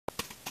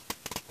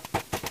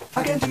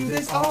I can do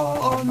this all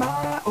on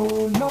my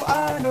own. No,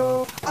 I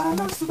know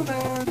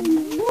Superman.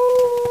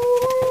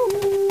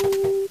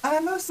 I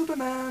know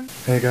Superman.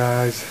 Hey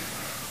guys,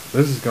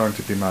 this is going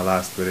to be my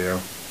last video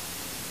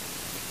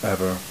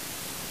ever.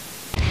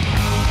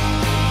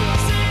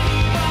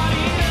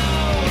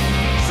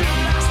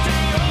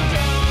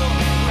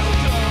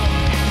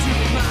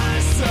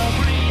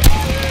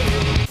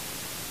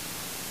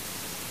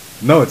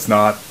 No, it's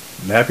not.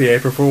 Happy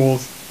April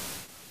Fools.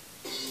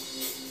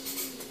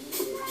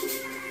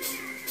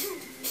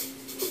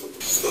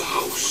 The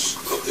House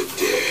of the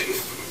Dead.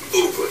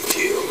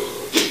 Overkill.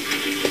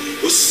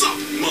 What's up,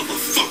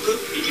 motherfucker?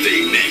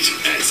 They met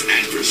as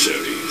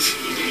adversaries.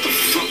 The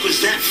fuck was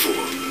that for?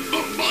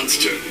 A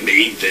monster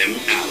made them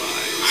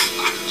allies.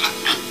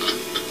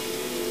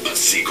 A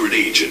secret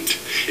agent.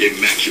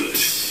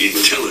 Immaculate.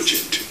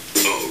 Intelligent.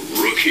 A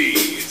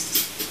rookie.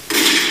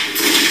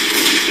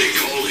 They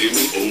call him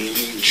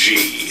Only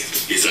G.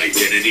 His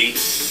identity?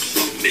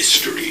 A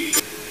mystery.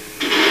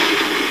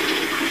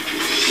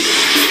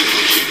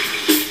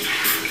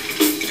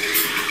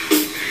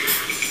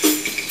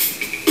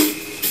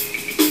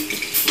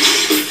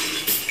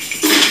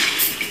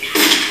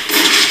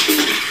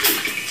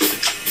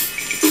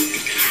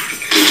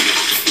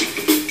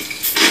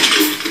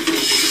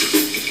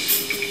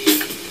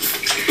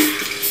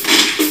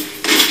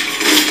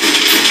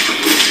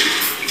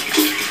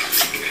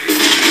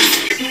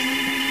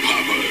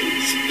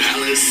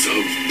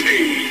 Of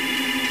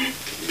pain.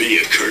 Be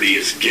a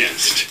courteous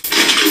guest.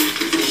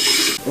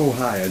 Oh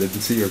hi, I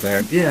didn't see you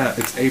there. Yeah,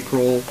 it's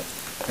April,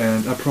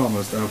 and I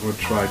promised I would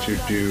try to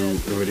do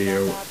a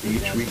video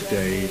each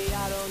weekday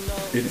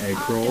in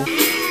April.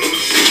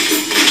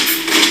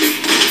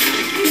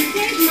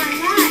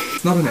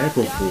 It's not an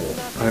April Fool.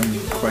 I'm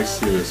quite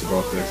serious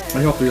about this.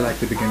 I hope you like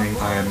the beginning.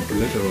 I am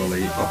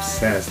literally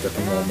obsessed at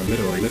the moment.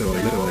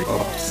 Literally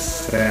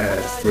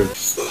obsessed with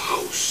The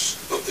House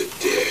of the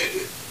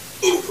Dead.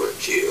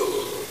 Overkill.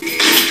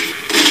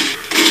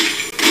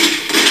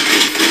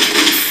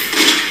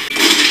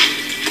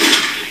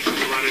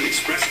 We're on an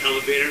express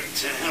elevator.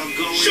 To hell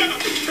going. Shut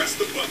up and press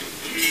the button.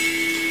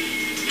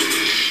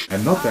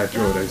 I'm not that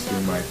good as you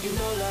might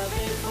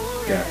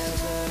guess,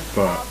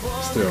 but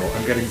still,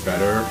 I'm getting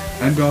better.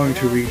 I'm going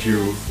to read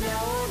you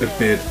a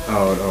bit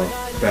out of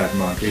Bad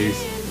Monkeys.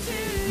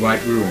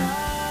 White Room.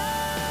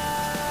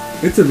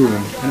 It's a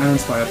room an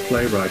uninspired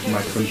playwright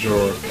might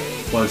conjure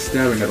while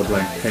staring at a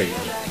blank page.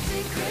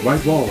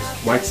 White walls,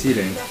 white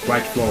seating,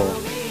 white floor.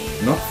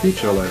 Not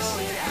featureless,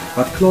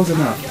 but close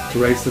enough to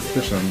raise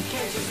suspicion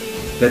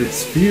that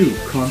its few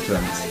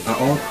contents are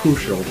all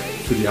crucial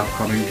to the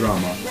upcoming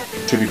drama.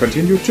 To be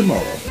continued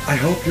tomorrow. I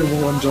hope you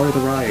will enjoy the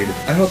ride.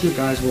 I hope you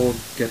guys will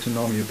get to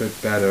know me a bit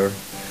better,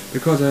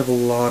 because I have a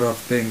lot of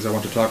things I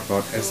want to talk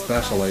about,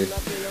 especially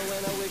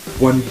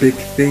one big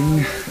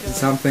thing,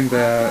 something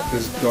that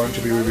is going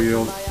to be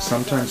revealed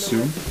sometime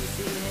soon,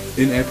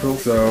 in April,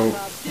 so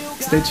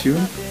stay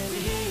tuned.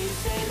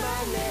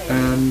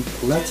 And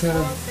let's have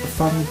a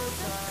fun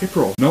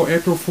April. No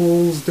April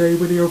Fool's Day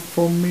video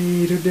for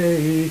me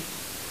today.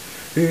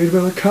 It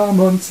will come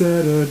on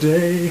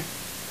Saturday.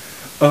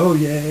 Oh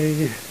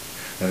yay.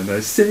 And I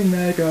sing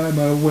like I'm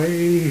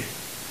away.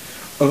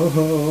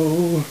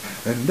 Oh,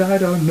 and I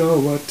don't know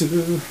what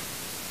to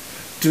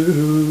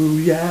do.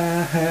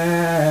 Yeah.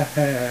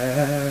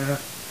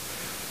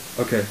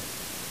 Okay,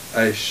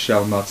 I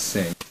shall not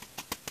sing.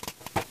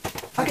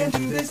 I can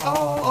do this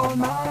all on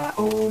my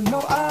own.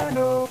 No, I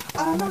know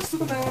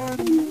Superman.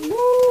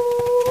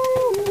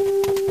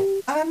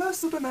 I know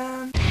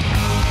Superman.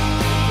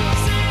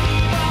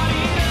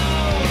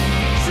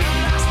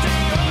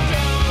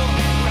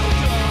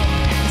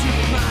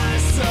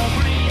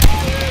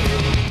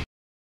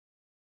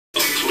 A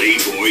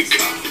playboy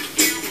cop.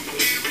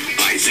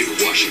 Isaac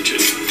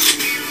Washington.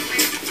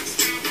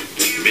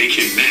 Make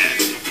him mad.